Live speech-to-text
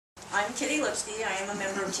I'm Kitty Lipsky. I am a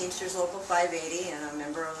member of Teamsters Local 580 and a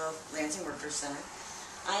member of the Lansing Workers Center.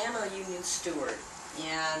 I am a union steward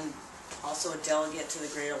and also a delegate to the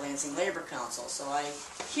Greater Lansing Labor Council. So I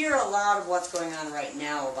hear a lot of what's going on right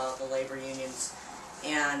now about the labor unions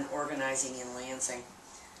and organizing in Lansing.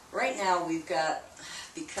 Right now we've got,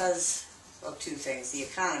 because of two things, the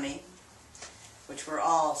economy, which we're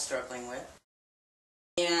all struggling with,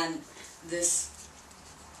 and this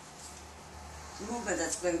movement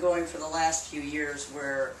that's been going for the last few years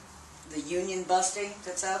where the union busting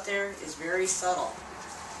that's out there is very subtle,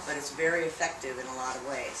 but it's very effective in a lot of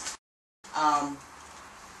ways. A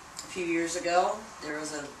few years ago, there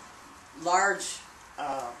was a large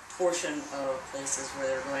portion of places where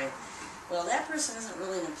they're going, well, that person isn't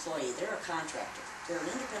really an employee, they're a contractor. They're an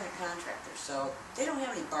independent contractor, so they don't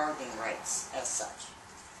have any bargaining rights as such.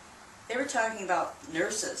 They were talking about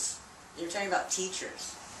nurses. They were talking about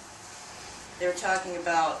teachers. They were talking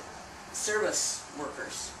about service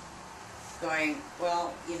workers, going,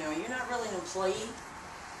 well, you know, you're not really an employee,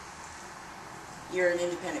 you're an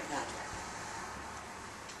independent contractor.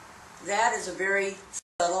 That is a very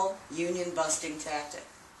subtle union-busting tactic.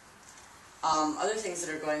 Other things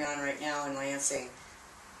that are going on right now in Lansing,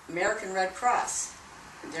 American Red Cross,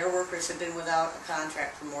 their workers have been without a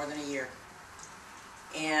contract for more than a year.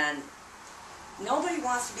 And nobody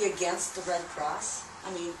wants to be against the Red Cross.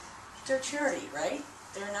 I mean, they're a charity, right?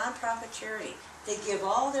 They're a nonprofit charity. They give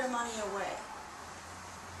all their money away.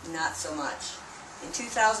 Not so much. In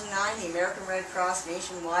 2009, the American Red Cross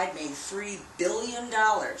nationwide made $3 billion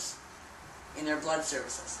in their blood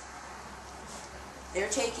services. They're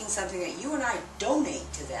taking something that you and I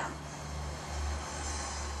donate to them,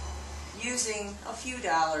 using a few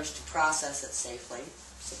dollars to process it safely,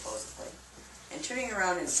 supposedly, and turning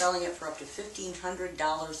around and selling it for up to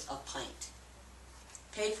 $1,500 a pint,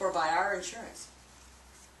 paid for by our insurance.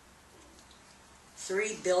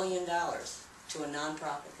 $3 billion to a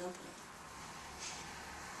nonprofit company.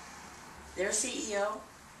 Their CEO,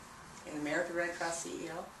 an American Red Cross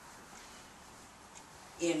CEO,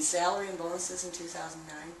 in salary and bonuses in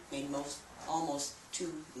 2009, made almost $2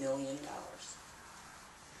 million.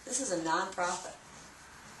 This is a nonprofit,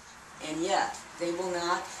 and yet they will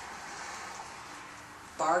not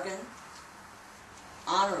bargain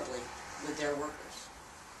honorably with their workers.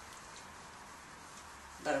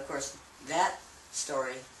 But of course, that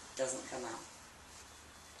story doesn't come out.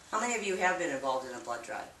 How many of you have been involved in a blood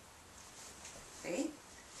drive? Okay?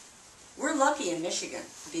 We're lucky in Michigan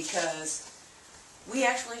because we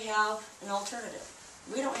actually have an alternative.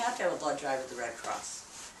 We don't have to have a blood drive with the Red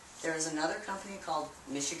Cross. There is another company called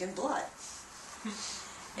Michigan Blood.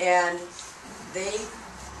 And they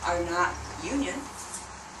are not union,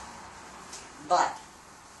 but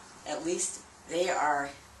at least they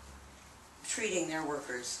are treating their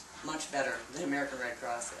workers much better than American Red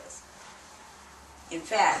Cross is. In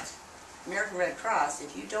fact, American Red Cross,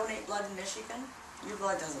 if you donate blood in Michigan, your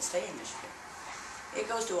blood doesn't stay in Michigan. It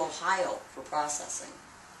goes to Ohio for processing,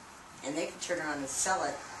 and they can turn around and sell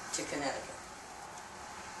it to Connecticut.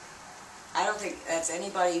 I don't think that's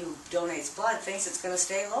anybody who donates blood thinks it's going to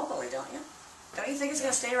stay locally, don't you? Don't you think it's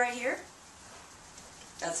going to stay right here?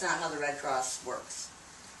 That's not how the Red Cross works.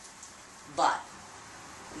 But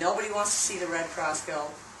nobody wants to see the Red Cross go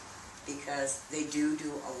because they do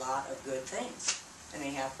a lot of good things, and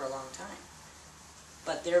they have for a long time.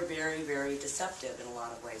 But they're very, very deceptive in a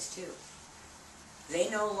lot of ways, too. They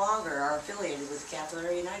no longer are affiliated with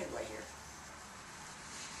Capillary United Way here.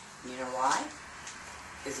 You know why?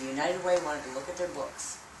 Because the United Way wanted to look at their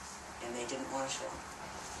books, and they didn't want to show them.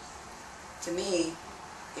 To me,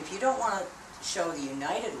 if you don't want to show the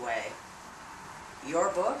United Way your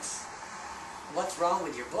books, what's wrong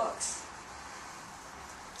with your books?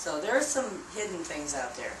 So there are some hidden things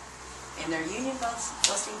out there, and their union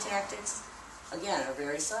busting tactics, again, are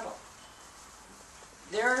very subtle.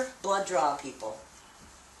 They're blood draw people.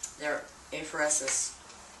 They're apheresis,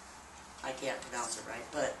 I can't pronounce it right,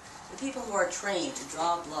 but the people who are trained to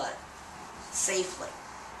draw blood safely,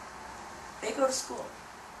 they go to school.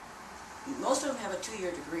 Most of them have a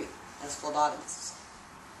 2-year degree as phlebotomists.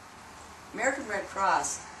 American Red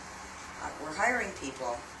Cross, we're hiring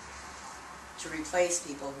people to replace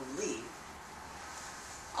people who leave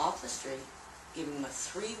off the street, giving them a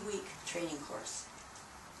 3-week training course,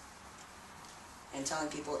 and telling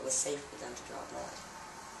people it was safe for them to draw blood.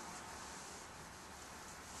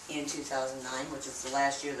 In 2009, which is the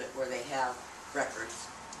last year where they have records,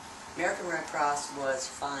 American Red Cross was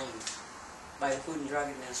fined by the Food and Drug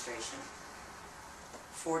Administration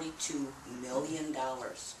 $42 million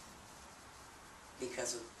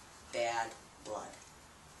because of bad blood.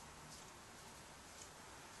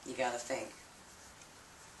 you gotta think.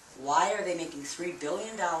 Why are they making $3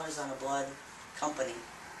 billion on a blood company,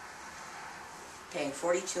 paying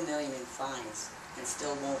 $42 million in fines, and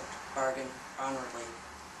still won't bargain honorably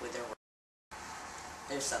with their work?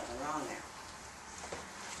 There's something wrong there.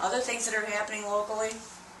 Other things that are happening locally,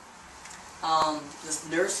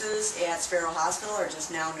 the nurses at Sparrow Hospital are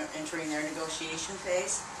just now entering their negotiation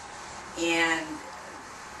phase, and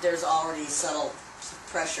there's already subtle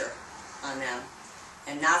pressure on them,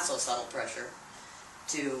 and not so subtle pressure,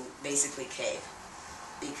 to basically cave,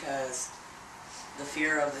 because the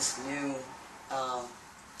fear of this new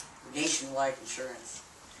nationwide insurance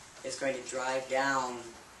is going to drive down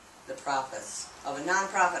the profits of a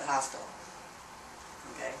nonprofit hospital.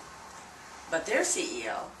 Okay? But their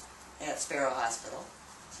CEO at Sparrow Hospital,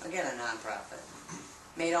 again a nonprofit,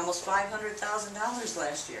 made almost $500,000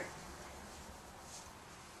 last year.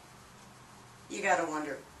 You got to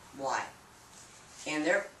wonder why. And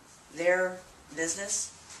their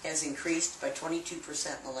business has increased by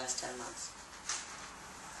 22% in the last 10 months.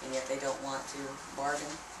 And yet they don't want to bargain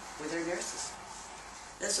with their nurses.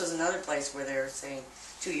 This was another place where they were saying,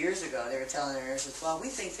 2 years ago, they were telling their nurses, well, we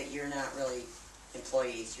think that you're not really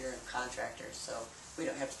employees, you're contractors, so we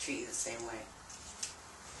don't have to treat you the same way.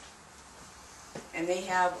 And they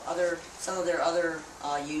have some of their other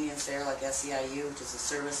unions there, like SEIU, which is the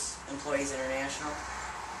Service Employees International.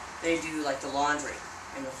 They do like the laundry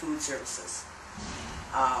and the food services.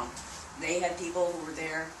 They had people who were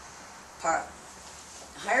there,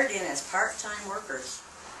 hired in as part-time workers,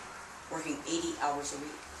 working 80 hours a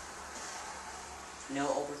week. No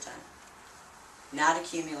overtime. Not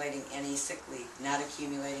accumulating any sick leave, not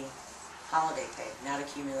accumulating holiday pay, not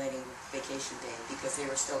accumulating vacation day, because they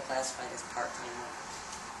were still classified as part-time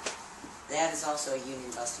workers. That is also a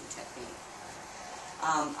union busting technique.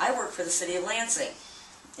 I work for the city of Lansing,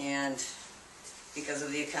 and because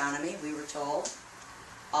of the economy, we were told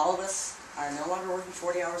all of us are no longer working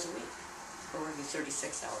 40 hours a week. We're working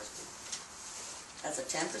 36 hours a week. That's a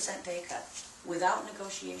 10% pay cut without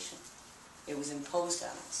negotiation. It was imposed on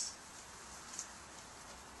us.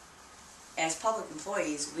 As public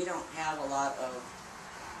employees, we don't have a lot of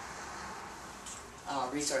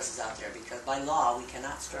resources out there, because by law we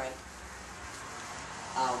cannot strike.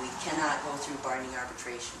 We cannot go through binding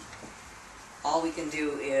arbitration. All we can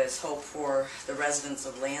do is hope for the residents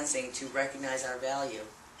of Lansing to recognize our value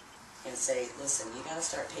and say, listen, you got to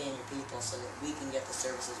start paying your people so that we can get the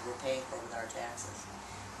services we're paying for with our taxes.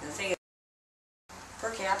 And the thing is,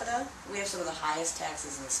 per capita, we have some of the highest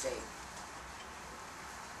taxes in the state.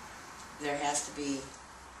 There has to be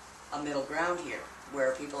a middle ground here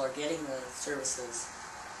where people are getting the services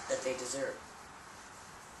that they deserve.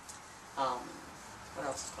 What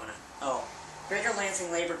else is going on? Oh, Greater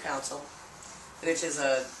Lansing Labor Council, which is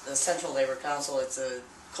a central labor council. It's a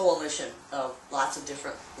coalition of lots of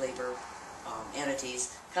different labor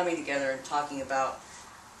entities coming together and talking about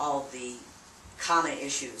all of the common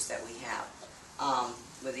issues that we have.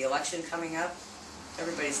 With the election coming up,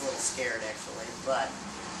 everybody's a little scared actually, but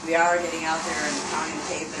we are getting out there and pounding the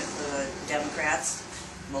pavement for the Democrats,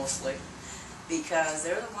 mostly, because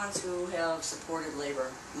they're the ones who have supported labor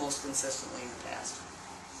most consistently in the past.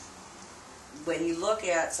 When you look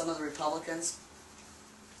at some of the Republicans,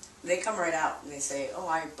 they come right out and they say, oh,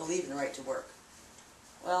 I believe in the right to work.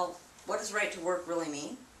 Well, what does right to work really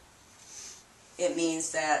mean? It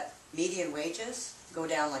means that median wages go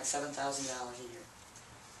down like $7,000 a year.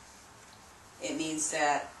 It means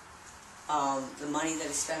that the money that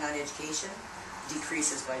is spent on education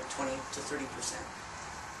decreases by 20 to 30%.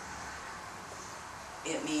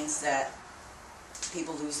 It means that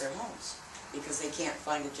people lose their homes because they can't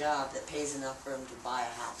find a job that pays enough for them to buy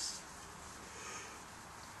a house.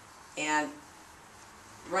 And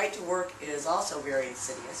right to work is also very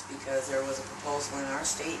insidious, because there was a proposal in our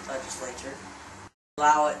state legislature to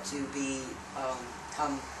allow it to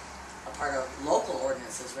become a part of local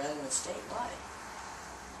ordinances rather than statewide.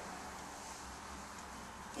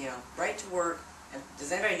 You know, right to work.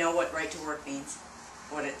 Does anybody know what right to work means?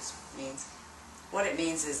 What it means? What it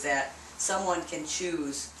means is that someone can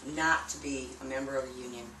choose not to be a member of a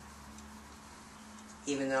union,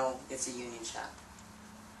 even though it's a union shop,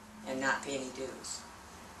 and not pay any dues.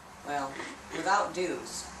 Well, without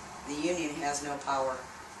dues, the union has no power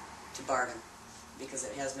to bargain, because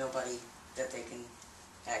it has nobody that they can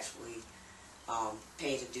actually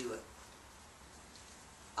pay to do it.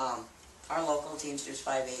 Our local Teamsters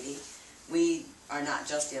 580, we are not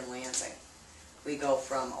just in Lansing. We go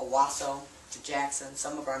from Owasso to Jackson.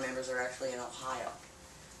 Some of our members are actually in Ohio,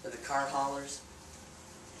 with the car haulers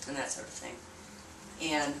and that sort of thing.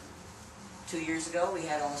 And 2 years ago, we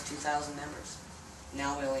had almost 2,000 members.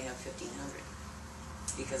 Now we only have 1,500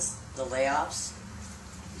 because the layoffs.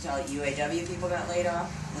 You tell UAW people got laid off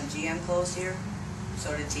when GM closed here.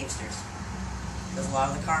 So did Teamsters, because a lot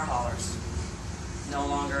of the car haulers no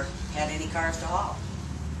longer had any cars to haul.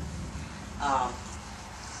 A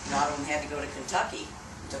lot of them had to go to Kentucky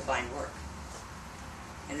to find work.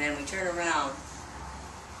 And then we turn around,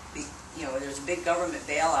 there's a big government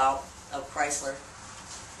bailout of Chrysler.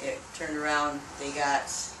 It turned around, they got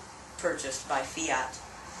purchased by Fiat.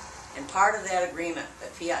 And part of that agreement that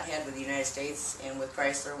Fiat had with the United States and with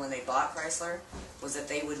Chrysler when they bought Chrysler was that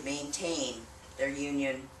they would maintain their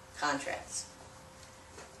union contracts.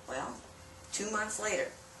 Well, 2 months later,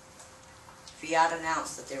 Fiat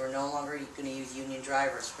announced that they were no longer going to use union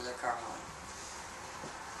drivers for their car hauling.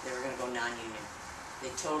 They were going to go non-union. They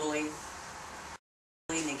totally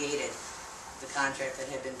negated the contract that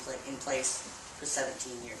had been in place for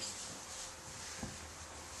 17 years.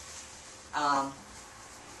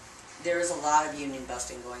 There is a lot of union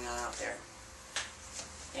busting going on out there.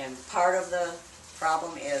 And part of the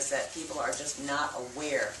problem is that people are just not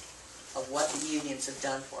aware of what the unions have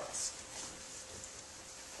done for us.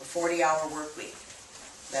 A 40-hour work week,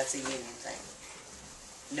 that's a union thing.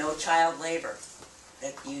 No child labor,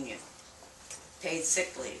 that's union. Paid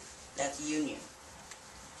sick leave, that's union.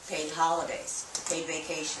 Paid holidays, paid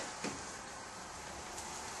vacation.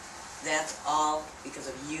 That's all because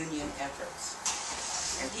of union efforts.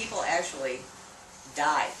 And people actually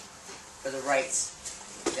died for the rights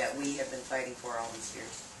that we have been fighting for all these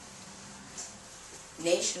years.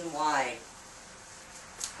 Nationwide,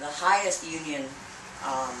 the highest union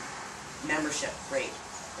membership rate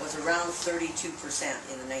was around 32%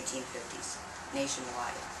 in the 1950s,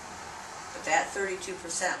 nationwide. But that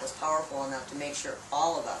 32% was powerful enough to make sure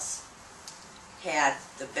all of us had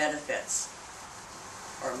the benefits,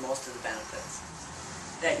 or most of the benefits,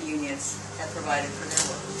 that unions have provided for their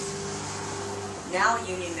workers. Now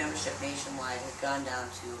union membership nationwide has gone down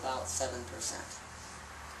to about 7%.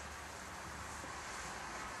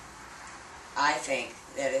 I think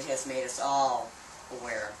that it has made us all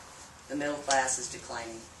aware the middle class is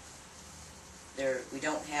declining. We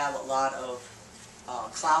don't have a lot of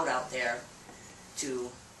clout out there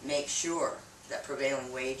to make sure that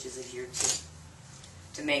prevailing wage is adhered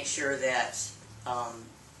to make sure that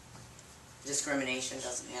discrimination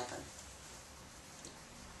doesn't happen.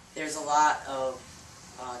 There's a lot of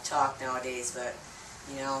talk nowadays, but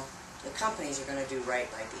the companies are going to do right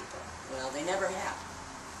by people. Well, they never have,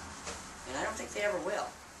 and I don't think they ever will,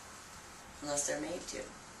 unless they're made to.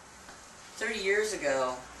 30 years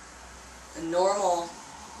ago, the normal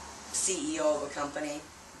CEO of a company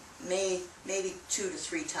made maybe 2 to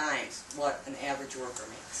 3 times what an average worker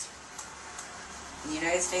makes. In the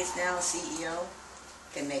United States now, a CEO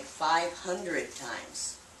can make 500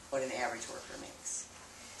 times what an average worker makes.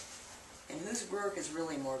 And whose work is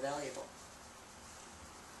really more valuable?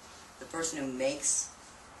 The person who makes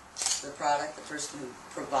the product, the person who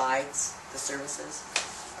provides the services,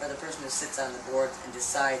 or the person who sits on the board and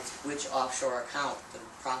decides which offshore account the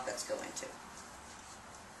profits go into?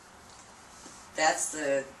 That's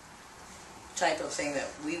the type of thing that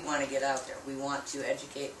we want to get out there. We want to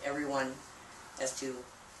educate everyone as to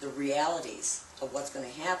the realities of what's going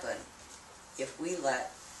to happen if we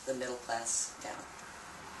let the middle class down.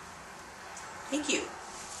 Thank you.